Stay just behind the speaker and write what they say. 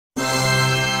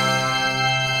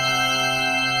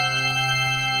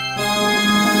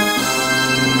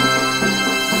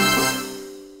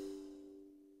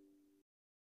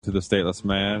to the Stateless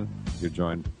Man. You're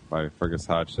joined by Fergus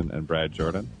Hodgson and Brad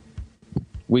Jordan.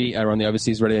 We are on the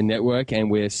Overseas Radio Network, and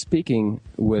we're speaking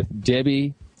with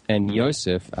Debbie and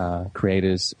Joseph,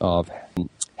 creators of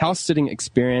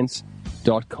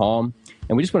housesittingexperience.com.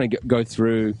 And we just want to go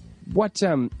through what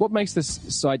makes this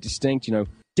site distinct. You know,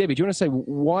 Debbie, do you want to say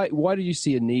why do you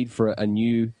see a need for a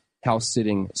new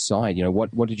house-sitting site? You know,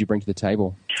 what did you bring to the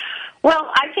table?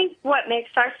 Well, I think what makes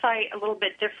our site a little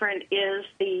bit different is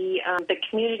the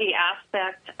community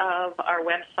aspect of our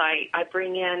website. I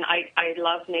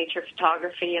love nature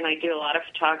photography, and I do a lot of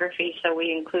photography, so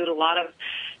we include a lot of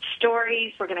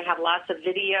stories. We're going to have lots of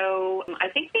video. I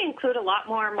think we include a lot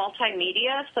more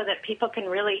multimedia so that people can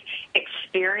really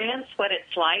experience what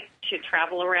it's like to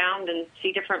travel around and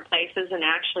see different places and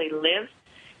actually live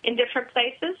in different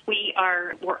places.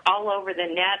 We're all over the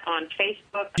net on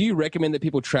Facebook. Do you recommend that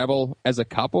people travel as a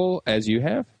couple, as you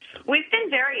have? We've been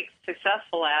very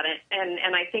successful at it,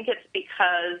 and I think it's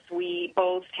because we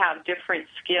both have different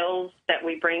skills that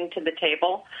we bring to the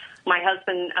table. My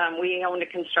husband, we own a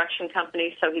construction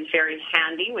company, so he's very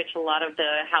handy, which a lot of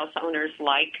the house owners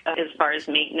like as far as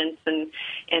maintenance and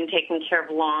taking care of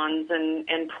lawns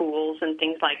and pools and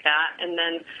things like that. And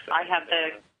then I have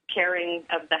the caring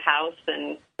of the house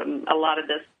and a lot of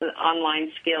the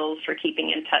online skills for keeping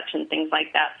in touch and things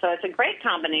like that. So it's a great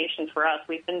combination for us.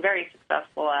 We've been very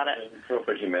successful at it. And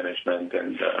property management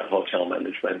and hotel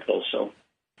management also.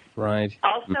 Right.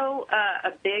 Also,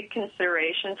 a big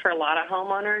consideration for a lot of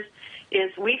homeowners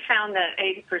is we found that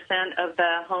 80% of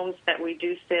the homes that we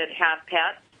do sit have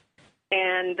pets.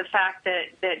 And the fact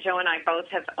that Joe and I both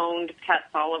have owned pets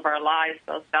all of our lives,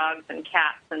 both dogs and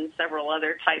cats and several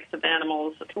other types of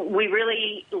animals, we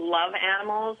really love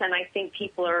animals, and I think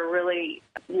people are really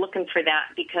looking for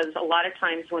that because a lot of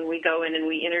times when we go in and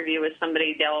we interview with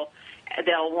somebody, they'll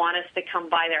want us to come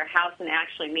by their house and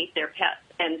actually meet their pets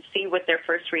and see what their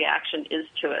first reaction is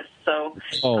to us. So,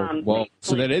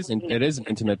 so it is an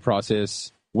intimate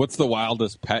process. What's the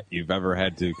wildest pet you've ever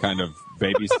had to kind of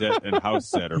babysit and house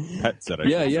sit or pet sit?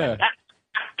 Yeah. Well,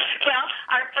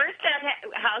 our first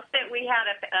house that we had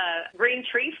a green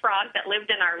tree frog that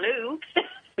lived in our loo.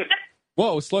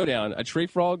 Whoa, slow down. A tree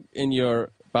frog in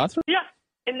your bathroom? Yeah,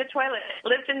 in the toilet.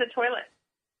 Lived in the toilet.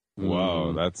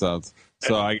 Whoa, that sounds...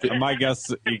 So my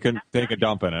guess, you can take a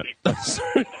dump in it.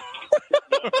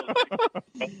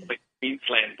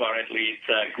 Queensland, apparently, it's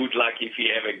good luck if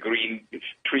you have a green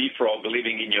tree frog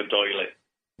living in your toilet.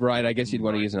 Right, I guess you'd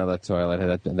want to use another toilet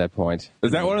at that point.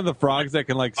 Is that one of the frogs that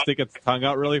can, like, stick its tongue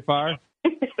out really far?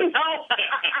 No.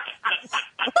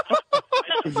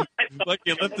 Like,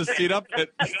 you lift the seat up. That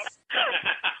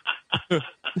was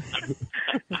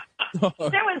scary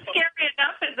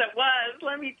enough as it was,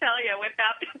 let me tell you,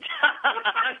 without the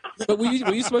tongue. But were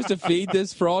you supposed to feed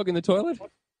this frog in the toilet?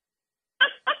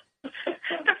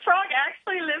 The frog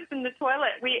actually lives in the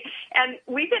toilet. We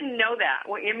didn't know that.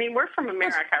 I mean, we're from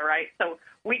America, right? So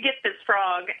we get this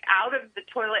frog out of the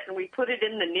toilet and we put it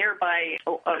in the nearby.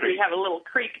 We have a little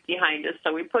creek behind us,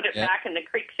 so we put it back in the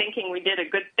creek, thinking we did a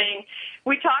good thing.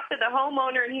 We talked to the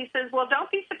homeowner, and he says, "Well, don't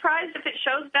be surprised if it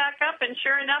shows back up." And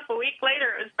sure enough, a week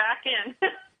later, it was back in.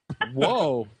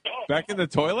 Whoa! Back in the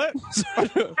toilet,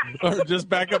 or just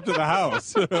back up to the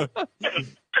house? Back in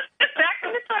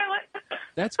the toilet.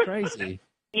 That's crazy.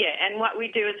 Yeah, and what we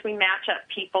do is we match up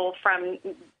people from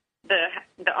the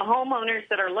homeowners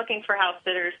that are looking for house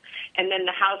sitters and then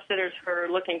the house sitters who are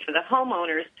looking for the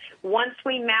homeowners. Once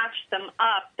we match them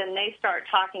up, then they start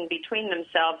talking between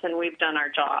themselves, and we've done our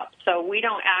job. So we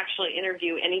don't actually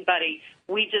interview anybody.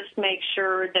 We just make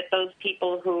sure that those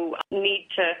people who need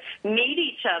to meet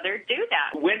each other do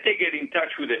that. When they get in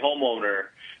touch with the homeowner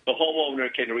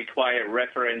can require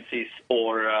references,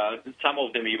 or some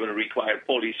of them even require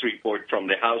police report from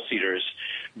the house sitters.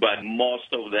 But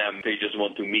most of them, they just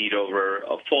want to meet over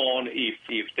a phone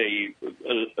if they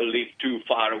live too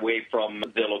far away from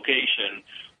the location,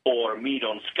 or meet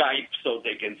on Skype so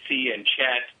they can see and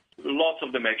chat. Lots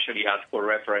of them actually ask for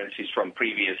references from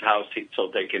previous house sits so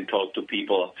they can talk to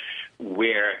people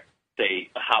where they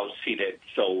house seated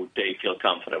so they feel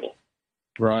comfortable.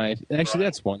 Right. Actually,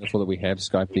 that's wonderful that we have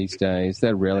Skype these days.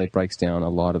 That really breaks down a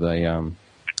lot of the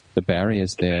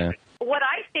barriers there. What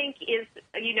I think is,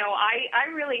 I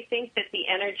really think that the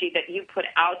energy that you put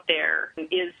out there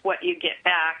is what you get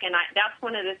back. And that's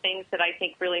one of the things that I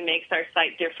think really makes our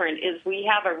site different is we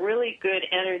have a really good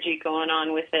energy going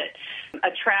on with it,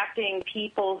 attracting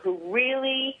people who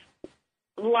really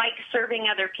like serving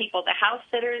other people. The house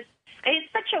sitters,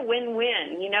 it's such a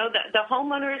win-win. The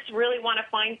homeowners really want to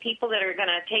find people that are going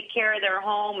to take care of their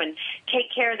home and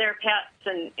take care of their pets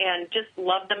and just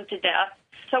love them to death.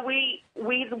 So we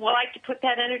like to put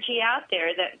that energy out there,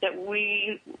 that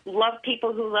we love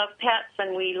people who love pets,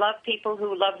 and we love people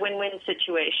who love win-win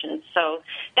situations. So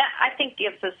that, I think,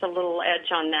 gives us a little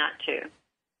edge on that, too.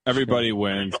 Everybody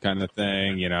wins kind of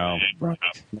thing, Right.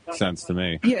 Makes sense to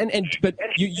me. Yeah, but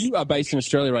you are based in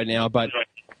Australia right now, but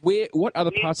what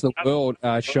other parts of the world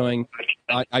are you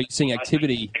seeing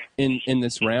activity in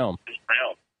this realm?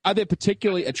 Are there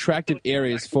particularly attractive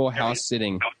areas for house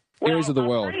sitting, areas of the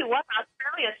world? I'll tell you what,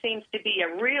 Australia seems to be a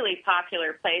really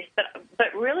popular place, but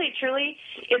really, truly,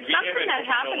 it's something that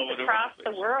happens across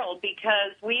the world,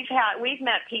 because we've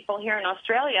met people here in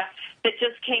Australia that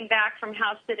just came back from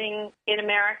house sitting in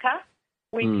America.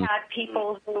 We've had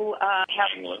people who have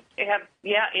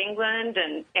England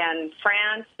and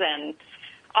France and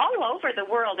all over the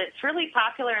world. It's really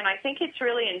popular, and I think it's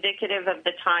really indicative of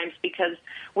the times, because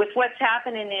with what's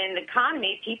happening in the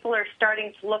economy, people are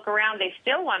starting to look around. They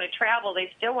still want to travel. They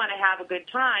still want to have a good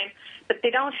time, but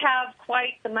they don't have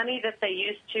quite the money that they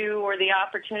used to or the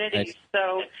opportunities. Nice.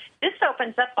 So this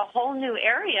opens up a whole new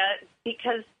area,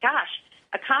 because, gosh,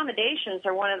 accommodations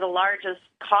are one of the largest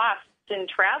costs in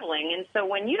traveling. And so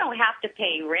when you don't have to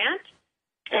pay rent,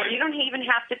 or you don't even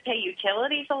have to pay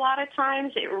utilities a lot of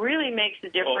times, it really makes a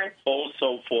difference.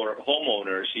 Also for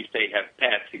homeowners, if they have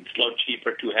pets, it's a lot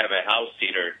cheaper to have a house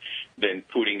sitter than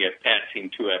putting a pet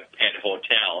into a pet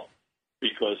hotel,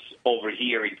 because over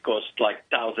here it costs like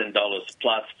 $1,000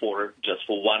 plus for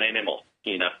one animal,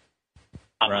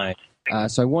 Right.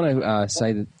 So I want to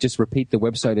say that, just repeat the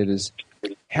website. It is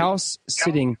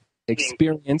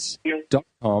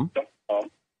housesittingexperience.com.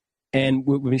 And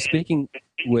we've been speaking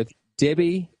with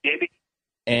Debbie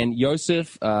and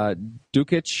Josef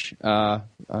Ducic. I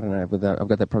don't know, I've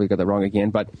probably got that wrong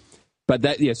again, but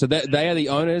that, yeah. So they are the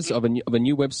owners of a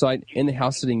new website in the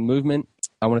house sitting movement.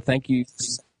 I want to thank you.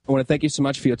 I want to thank you so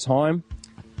much for your time.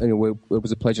 It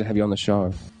was a pleasure to have you on the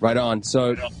show. Right on.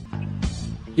 So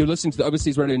you're listening to the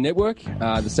Overseas Radio Network,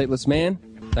 the Stateless Man.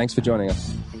 Thanks for joining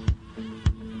us.